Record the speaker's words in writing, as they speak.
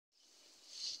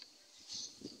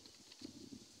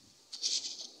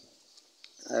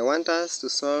I want us to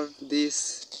solve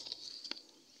this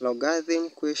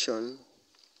logarithm question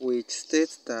which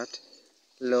states that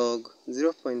log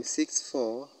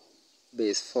 0.64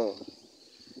 base 4.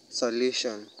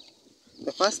 Solution.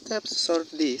 The first step to solve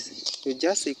this, you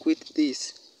just equate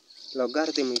this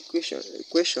logarithm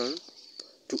equation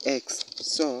to x.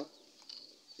 So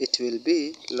it will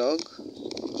be log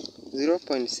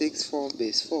 0.64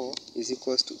 base 4 is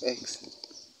equals to x.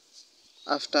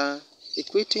 After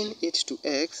equating it to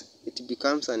x, it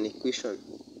becomes an equation.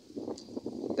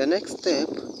 The next step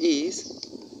is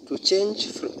to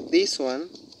change this one,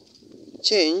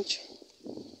 change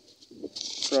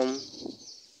from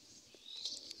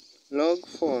log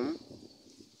form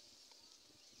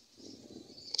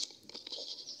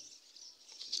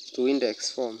to index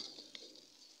form.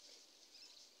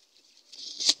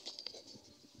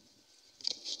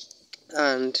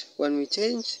 And when we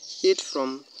change it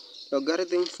from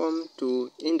logarithm form to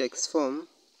index form,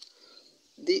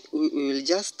 we will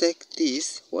just take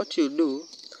this. What you do,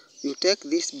 you take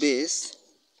this base,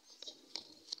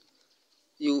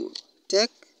 you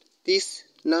take this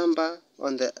number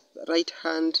on the right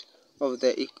hand of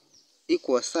the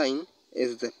equal sign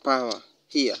as the power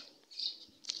here.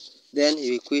 Then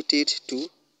you equate it to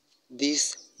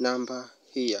this number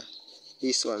here,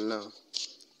 this one now,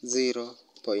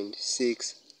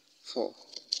 0.64.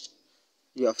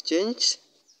 You have changed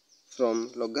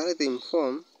from logarithm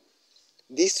form,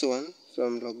 this one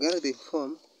from logarithm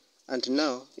form, and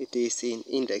now it is in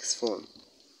index form.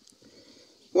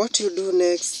 What you do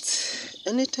next,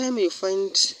 anytime you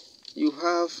find you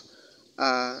have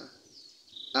a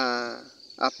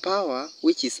power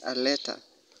which is a letter,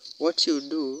 what you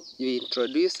do, you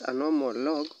introduce a normal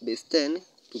log base 10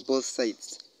 to both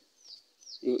sides.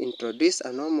 You introduce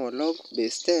a normal log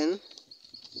base 10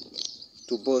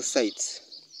 to both sides.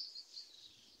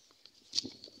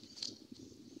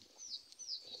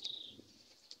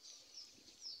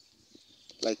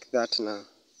 Like that now.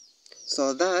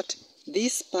 So that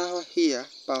this power here,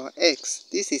 power x,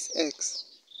 this is x,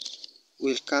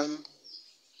 will come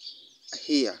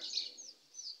here.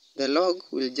 The log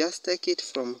will just take it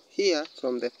from here,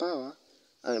 from the power,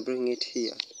 and bring it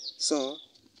here. So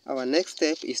our next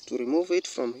step is to remove it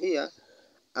from here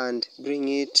and bring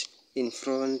it in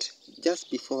front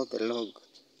just before the log,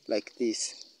 like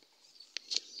this.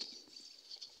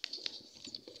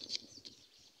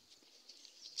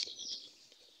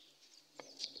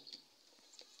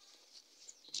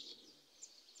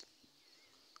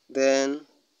 Then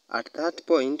at that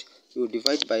point you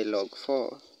divide by log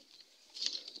 4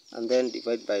 and then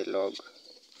divide by log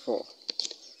 4.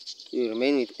 You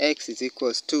remain with x is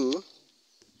equals to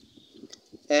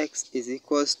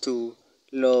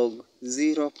log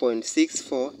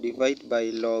 0.64 divided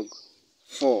by log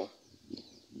 4,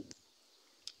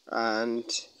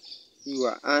 and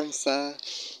your answer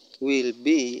will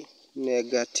be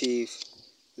negative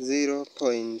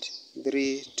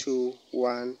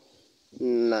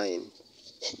 0.3219,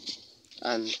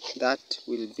 and that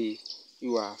will be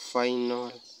your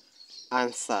final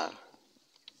answer.